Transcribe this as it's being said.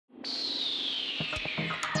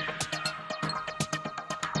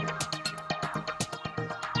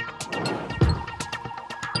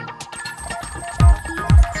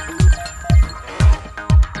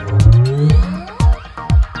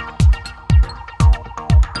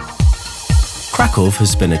Krakow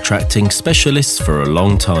has been attracting specialists for a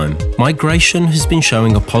long time. Migration has been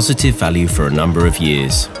showing a positive value for a number of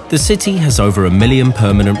years. The city has over 1 million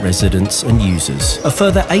permanent residents and users. A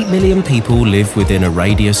further 8 million people live within a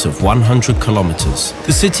radius of 100 kilometers.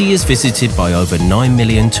 The city is visited by over 9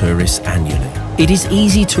 million tourists annually. It is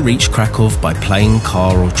easy to reach Krakow by plane,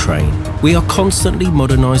 car or train. We are constantly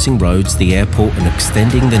modernising roads, the airport and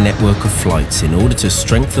extending the network of flights in order to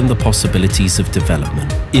strengthen the possibilities of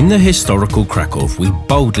development. In the historical Krakow, we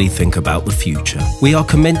boldly think about the future. We are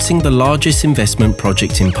commencing the largest investment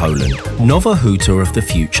project in Poland. Nowa Huta of the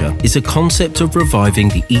future is a concept of reviving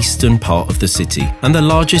the eastern part of the city and the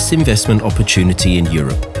largest investment opportunity in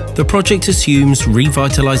Europe. The project assumes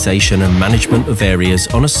revitalisation and management of areas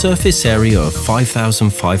on a surface area of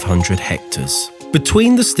 5,500 hectares.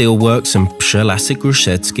 Between the steelworks and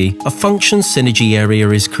Przelasek-Gruszecki, a function synergy area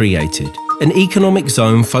is created. An economic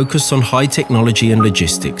zone focused on high technology and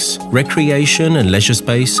logistics, recreation and leisure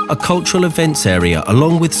space, a cultural events area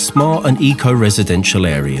along with smart and eco-residential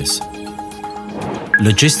areas.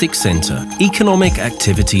 Logistics Centre, Economic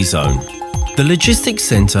Activity Zone. The Logistics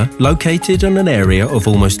Centre, located on an area of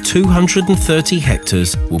almost 230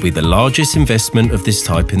 hectares, will be the largest investment of this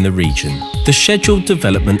type in the region. The scheduled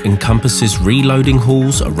development encompasses reloading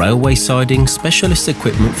halls, a railway siding, specialist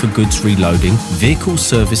equipment for goods reloading, vehicle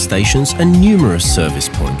service stations and numerous service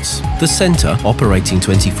points. The centre, operating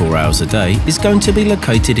 24 hours a day, is going to be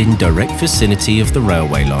located in direct vicinity of the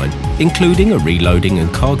railway line, including a reloading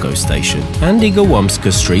and cargo station, and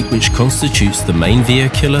Igałomska Street, which constitutes the main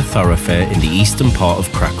vehicular thoroughfare in the eastern part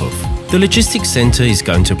of Krakow. The Logistics Centre is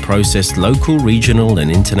going to process local, regional and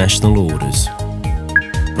international orders.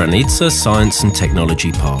 Branica Science and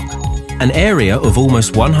Technology Park. An area of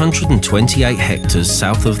almost 128 hectares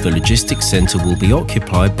south of the Logistics Centre will be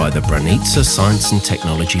occupied by the Branica Science and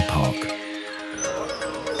Technology Park.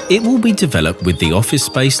 It will be developed with the office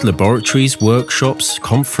space, laboratories, workshops,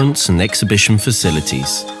 conference and exhibition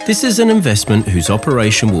facilities. This is an investment whose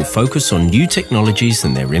operation will focus on new technologies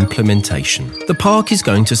and their implementation. The park is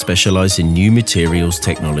going to specialise in new materials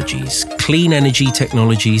technologies, clean energy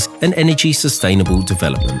technologies and energy sustainable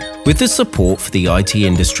development. With the support for the IT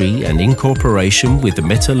industry and in cooperation with the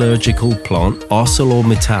metallurgical plant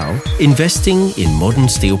ArcelorMittal, investing in modern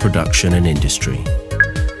steel production and industry.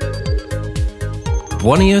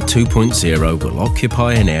 Błonia 2.0 will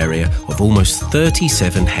occupy an area of almost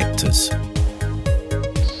 37 hectares.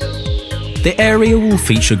 The area will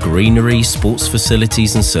feature greenery, sports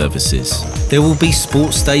facilities and services. There will be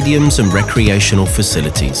sports stadiums and recreational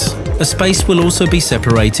facilities. A space will also be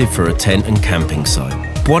separated for a tent and camping site.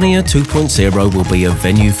 Błonia 2.0 will be a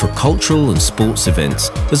venue for cultural and sports events,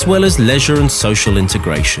 as well as leisure and social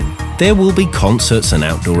integration. There will be concerts and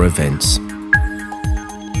outdoor events.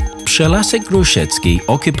 Przelasek-Gruszecki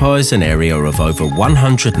occupies an area of over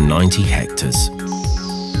 190 hectares.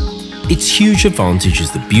 Its huge advantage is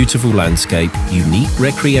the beautiful landscape, unique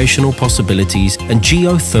recreational possibilities and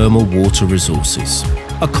geothermal water resources.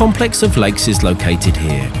 A complex of lakes is located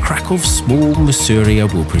here. Krakow's small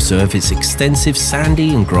Masuria will preserve its extensive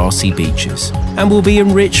sandy and grassy beaches and will be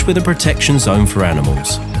enriched with a protection zone for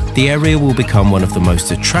animals. The area will become one of the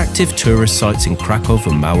most attractive tourist sites in Krakow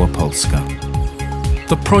and Małopolska.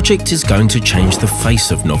 The project is going to change the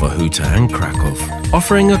face of Nowa Huta and Krakow,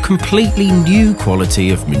 offering a completely new quality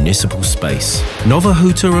of municipal space. Nowa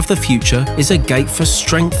Huta of the future is a gate for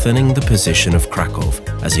strengthening the position of Krakow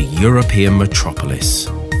as a European metropolis.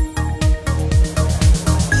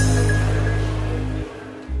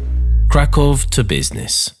 Krakow to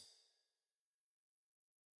business.